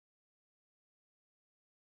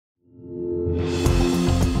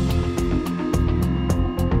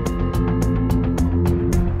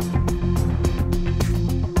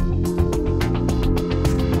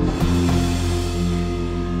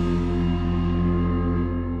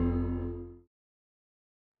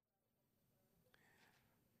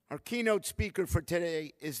Our keynote speaker for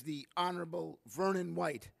today is the Honorable Vernon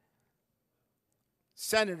White,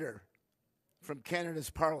 Senator from Canada's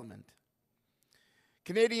Parliament.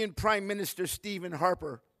 Canadian Prime Minister Stephen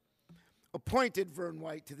Harper appointed Vernon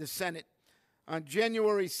White to the Senate on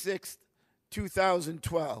January 6,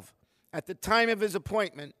 2012. At the time of his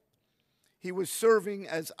appointment, he was serving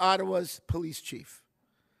as Ottawa's police chief.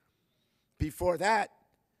 Before that,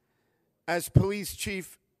 as police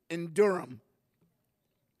chief in Durham.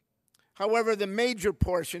 However, the major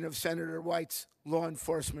portion of Senator White's law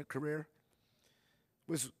enforcement career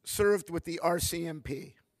was served with the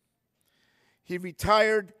RCMP. He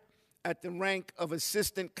retired at the rank of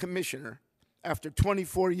assistant commissioner after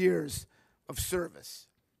 24 years of service.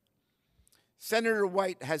 Senator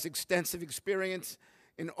White has extensive experience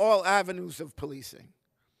in all avenues of policing,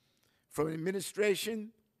 from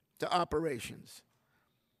administration to operations.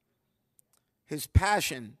 His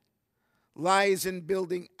passion lies in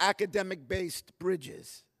building academic-based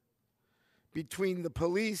bridges between the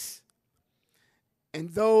police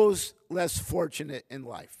and those less fortunate in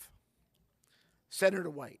life. Senator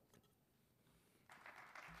White.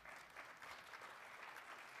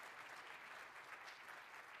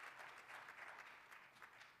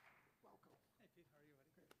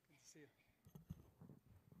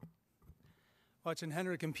 Watching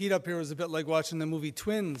Henry compete up here was a bit like watching the movie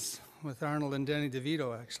Twins with Arnold and Danny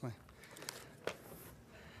DeVito, actually.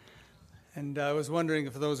 And I was wondering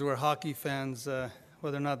if those who are hockey fans,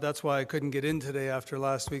 whether or not that's why I couldn't get in today after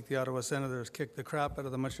last week the Ottawa Senators kicked the crap out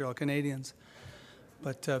of the Montreal Canadiens.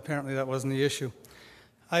 But apparently that wasn't the issue.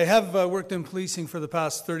 I have worked in policing for the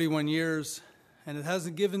past 31 years, and it has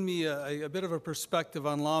given me a bit of a perspective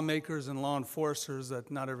on lawmakers and law enforcers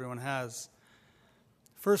that not everyone has.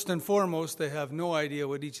 First and foremost, they have no idea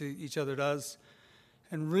what each other does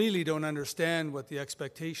and really don't understand what the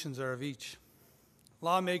expectations are of each.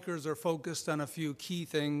 Lawmakers are focused on a few key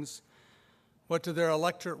things. What do their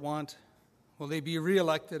electorate want? Will they be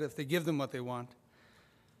reelected if they give them what they want?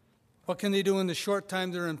 What can they do in the short time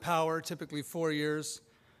they're in power, typically 4 years?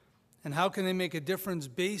 And how can they make a difference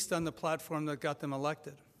based on the platform that got them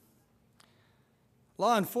elected?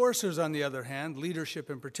 Law enforcers, on the other hand, leadership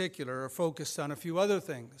in particular, are focused on a few other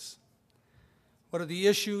things. What are the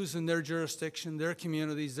issues in their jurisdiction, their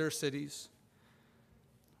communities, their cities?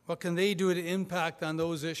 What can they do to impact on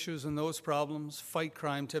those issues and those problems, fight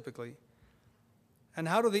crime typically? And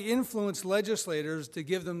how do they influence legislators to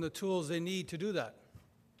give them the tools they need to do that?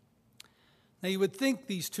 Now, you would think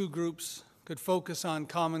these two groups could focus on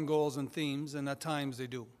common goals and themes, and at times they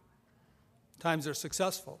do. At times they're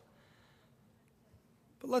successful.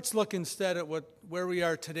 But let's look instead at where we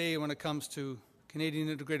are today when it comes to Canadian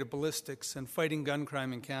integrated ballistics and fighting gun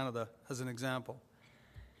crime in Canada as an example.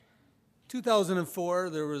 2004,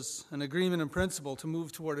 there was an agreement in principle to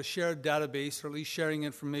move toward a shared database, or at least sharing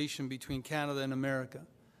information between Canada and America,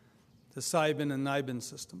 the CYBIN and NIBIN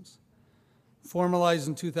systems. Formalized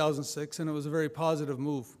in 2006, and it was a very positive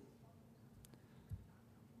move.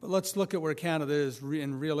 But let's look at where Canada is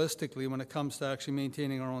realistically when it comes to actually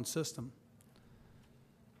maintaining our own system.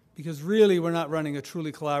 Because really, we're not running a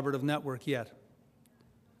truly collaborative network yet.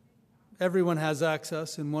 Everyone has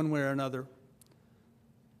access in one way or another.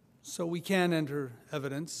 So we can enter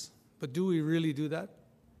evidence, but do we really do that?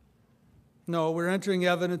 No, we're entering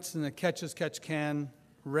evidence in a catch-as-catch-can,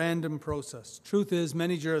 random process. Truth is,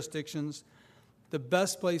 many jurisdictions, the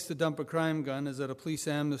best place to dump a crime gun is at a police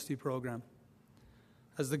amnesty program,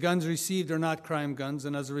 as the guns received are not crime guns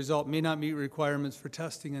and as a result may not meet requirements for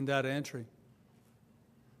testing and data entry.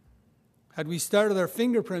 Had we started our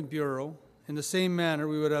fingerprint bureau in the same manner,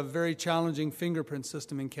 we would have a very challenging fingerprint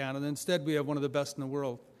system in Canada. Instead, we have one of the best in the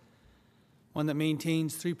world, one that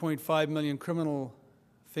maintains 3.5 million criminal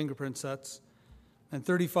fingerprint sets and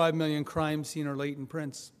 35 million crime scene or latent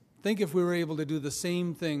prints. Think if we were able to do the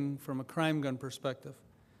same thing from a crime gun perspective.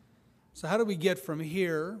 So how do we get from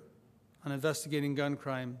here on investigating gun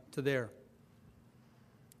crime to there?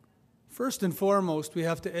 First and foremost, we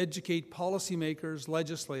have to educate policymakers,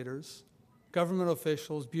 legislators, government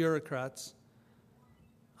officials, bureaucrats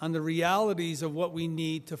on the realities of what we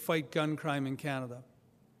need to fight gun crime in Canada,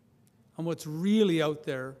 on what's really out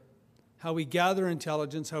there, how we gather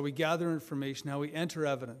intelligence, how we gather information, how we enter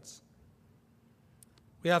evidence.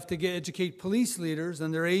 We have to educate police leaders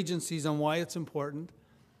and their agencies on why it's important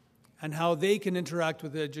and how they can interact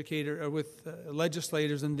with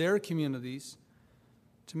legislators in their communities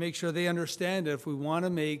to make sure they understand it if we want to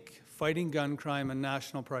make fighting gun crime a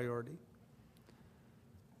national priority.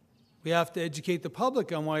 We have to educate the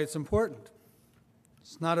public on why it's important.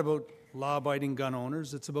 It's not about law-abiding gun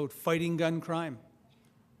owners, it's about fighting gun crime.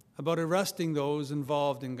 about arresting those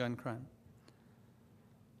involved in gun crime.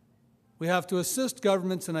 We have to assist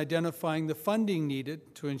governments in identifying the funding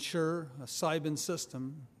needed to ensure a CYBIN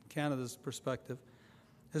system, Canada's perspective,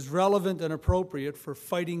 is relevant and appropriate for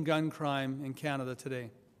fighting gun crime in Canada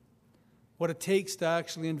today. What it takes to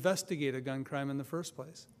actually investigate a gun crime in the first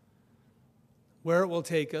place, where it will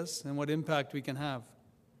take us, and what impact we can have.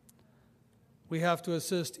 We have to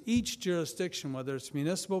assist each jurisdiction, whether it's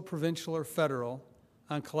municipal, provincial, or federal,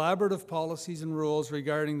 on collaborative policies and rules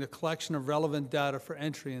regarding the collection of relevant data for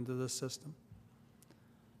entry into this system.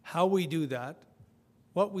 How we do that,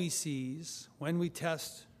 what we seize, when we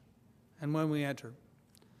test, and when we enter.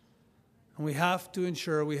 And we have to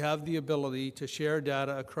ensure we have the ability to share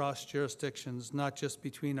data across jurisdictions, not just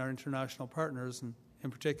between our international partners, and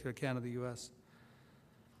in particular Canada, US.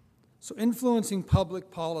 So influencing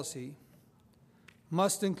public policy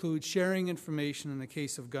must include sharing information in the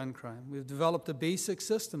case of gun crime. We've developed a basic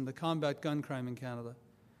system to combat gun crime in Canada.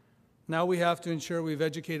 Now we have to ensure we've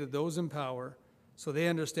educated those in power so they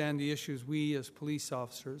understand the issues we as police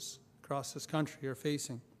officers across this country are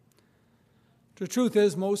facing. The truth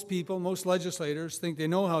is, most people, most legislators think they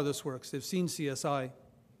know how this works. They've seen CSI. It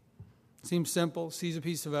seems simple, seize a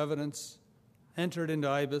piece of evidence, enter it into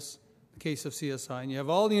IBIS, the case of CSI, and you have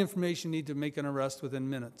all the information you need to make an arrest within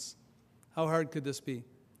minutes. How hard could this be?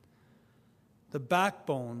 The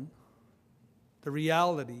backbone, the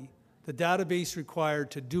reality, the database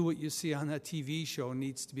required to do what you see on that TV show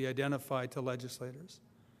needs to be identified to legislators.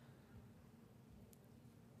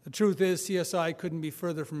 The truth is, CSI couldn't be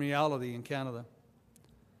further from reality in Canada.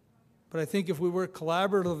 But I think if we work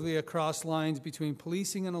collaboratively across lines between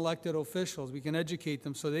policing and elected officials, we can educate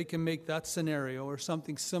them so they can make that scenario or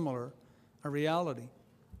something similar a reality.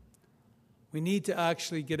 We need to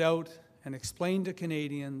actually get out and explain to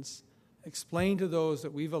Canadians, explain to those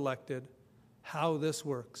that we've elected how this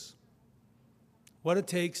works. What it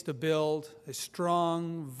takes to build a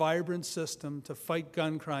strong, vibrant system to fight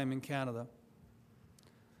gun crime in Canada.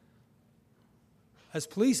 As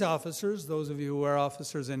police officers, those of you who are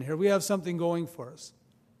officers in here, we have something going for us.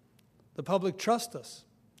 The public trusts us,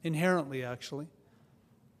 inherently actually.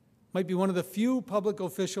 Might be one of the few public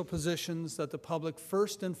official positions that the public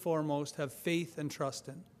first and foremost have faith and trust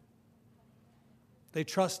in. They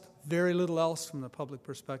trust very little else from the public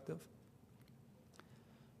perspective.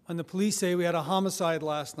 When the police say we had a homicide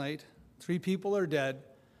last night, 3 people are dead,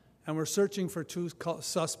 and we're searching for 2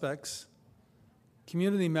 suspects,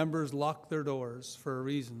 community members lock their doors for a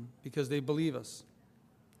reason, because they believe us.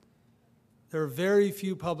 There are very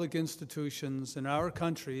few public institutions in our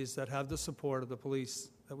countries that have the support of the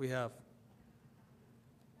police that we have.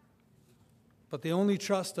 But they only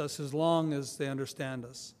trust us as long as they understand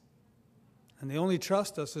us. And they only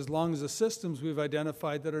trust us as long as the systems we've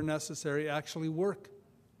identified that are necessary actually work.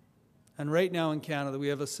 And right now in Canada, we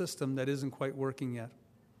have a system that isn't quite working yet.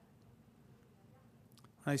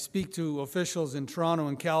 I speak to officials in Toronto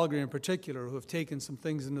and Calgary in particular who have taken some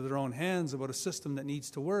things into their own hands about a system that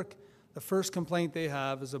needs to work. The first complaint they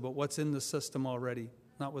have is about what's in the system already,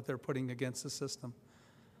 not what they're putting against the system.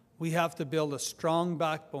 We have to build a strong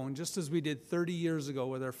backbone, just as we did 30 years ago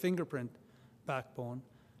with our fingerprint backbone,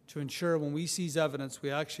 to ensure when we seize evidence,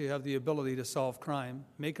 we actually have the ability to solve crime,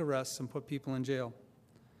 make arrests, and put people in jail.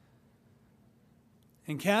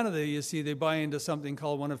 In Canada, you see, they buy into something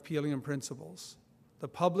called one of Pelian principles. The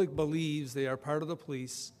public believes they are part of the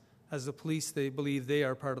police, as the police, they believe they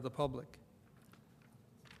are part of the public.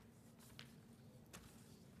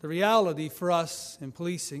 The reality for us in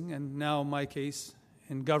policing, and now in my case,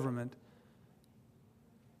 in government,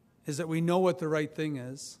 is that we know what the right thing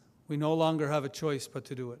is. We no longer have a choice but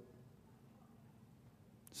to do it.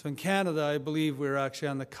 So in Canada, I believe we're actually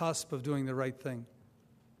on the cusp of doing the right thing.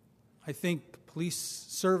 I think police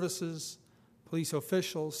services, police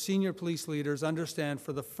officials, senior police leaders understand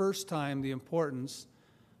for the first time the importance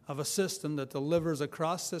of a system that delivers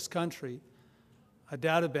across this country a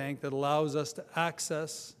data bank that allows us to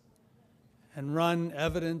access and run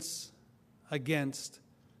evidence against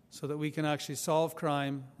so that we can actually solve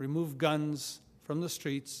crime, remove guns from the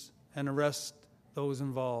streets, and arrest those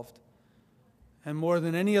involved. And more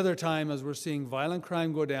than any other time, as we're seeing violent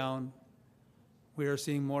crime go down, we are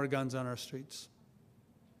seeing more guns on our streets.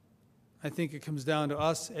 I think it comes down to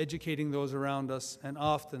us educating those around us, and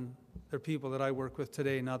often they're people that I work with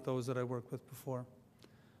today, not those that I worked with before.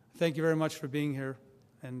 Thank you very much for being here,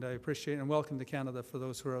 and I appreciate it, and welcome to Canada for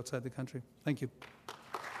those who are outside the country. Thank you.